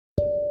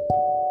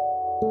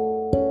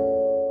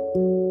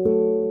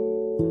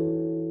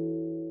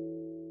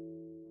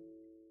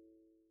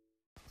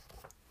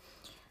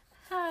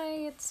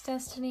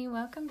Destiny.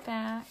 Welcome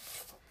back.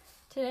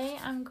 Today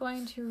I'm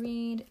going to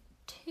read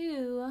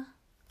 2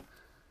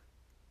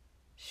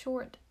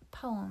 short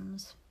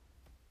poems.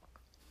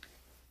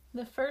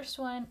 The first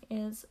one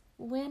is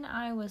When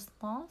I Was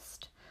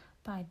Lost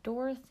by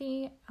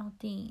Dorothy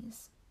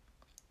Aldiz.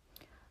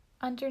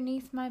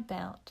 Underneath my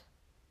belt,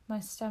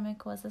 my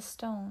stomach was a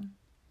stone.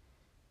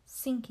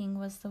 Sinking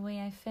was the way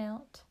I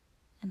felt,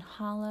 and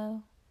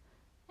hollow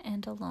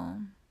and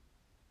alone.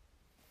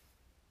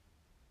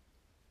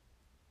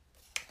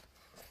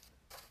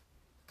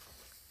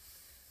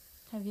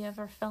 Have you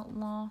ever felt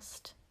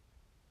lost?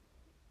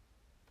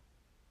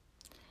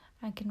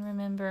 I can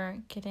remember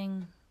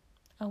getting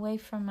away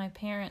from my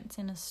parents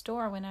in a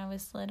store when I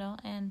was little,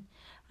 and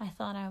I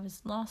thought I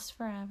was lost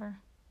forever.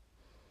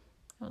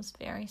 It was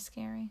very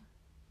scary.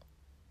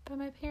 But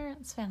my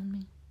parents found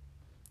me.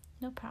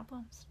 No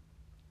problems.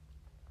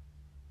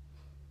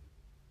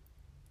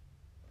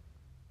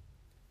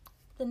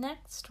 The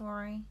next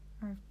story,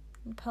 or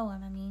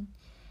poem,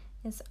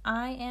 is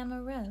I Am a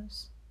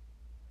Rose.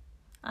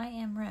 I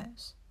Am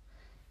Rose.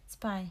 It's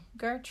by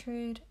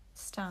Gertrude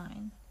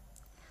Stein.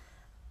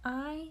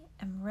 I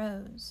am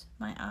Rose,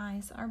 my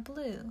eyes are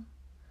blue.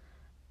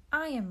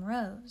 I am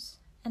Rose,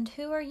 and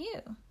who are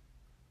you?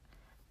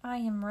 I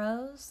am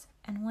Rose,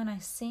 and when I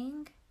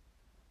sing,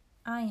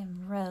 I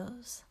am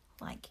Rose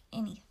like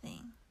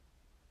anything.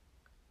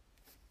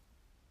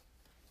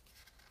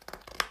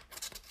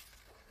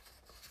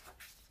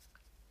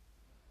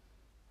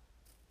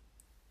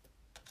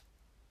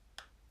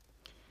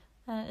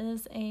 That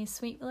is a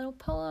sweet little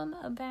poem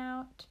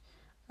about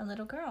a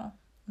little girl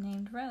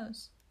named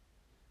Rose.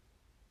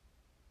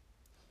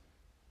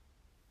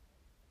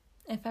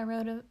 If I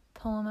wrote a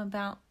poem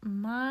about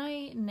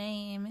my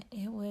name,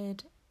 it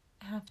would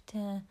have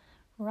to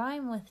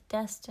rhyme with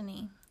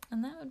destiny,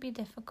 and that would be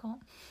difficult.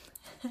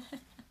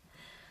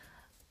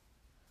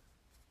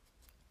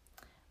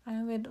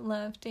 I would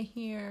love to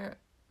hear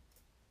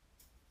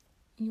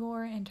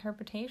your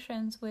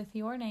interpretations with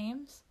your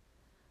names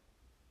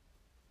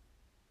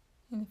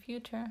in the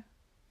future.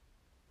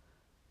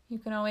 You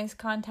can always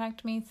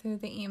contact me through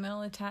the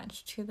email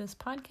attached to this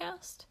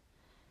podcast.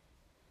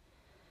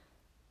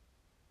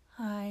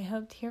 I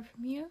hope to hear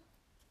from you.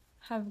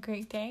 Have a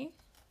great day.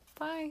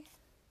 Bye.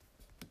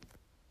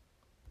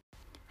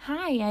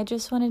 Hi, I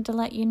just wanted to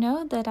let you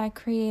know that I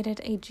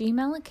created a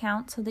Gmail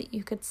account so that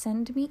you could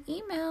send me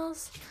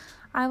emails.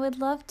 I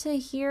would love to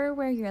hear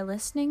where you're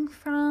listening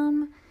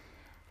from.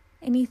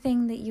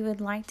 Anything that you would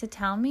like to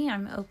tell me,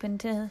 I'm open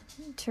to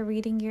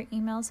reading your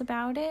emails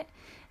about it.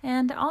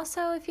 And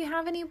also, if you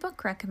have any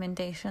book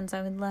recommendations,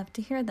 I would love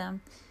to hear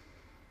them.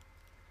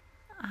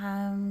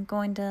 I'm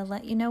going to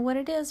let you know what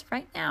it is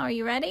right now. Are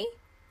you ready?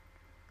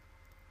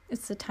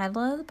 It's the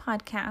title of the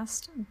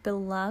podcast,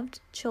 Beloved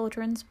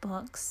Children's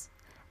Books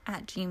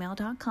at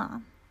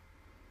gmail.com.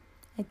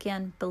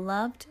 Again,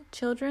 Beloved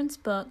Children's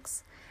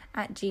Books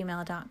at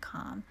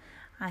gmail.com.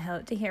 I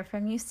hope to hear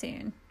from you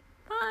soon.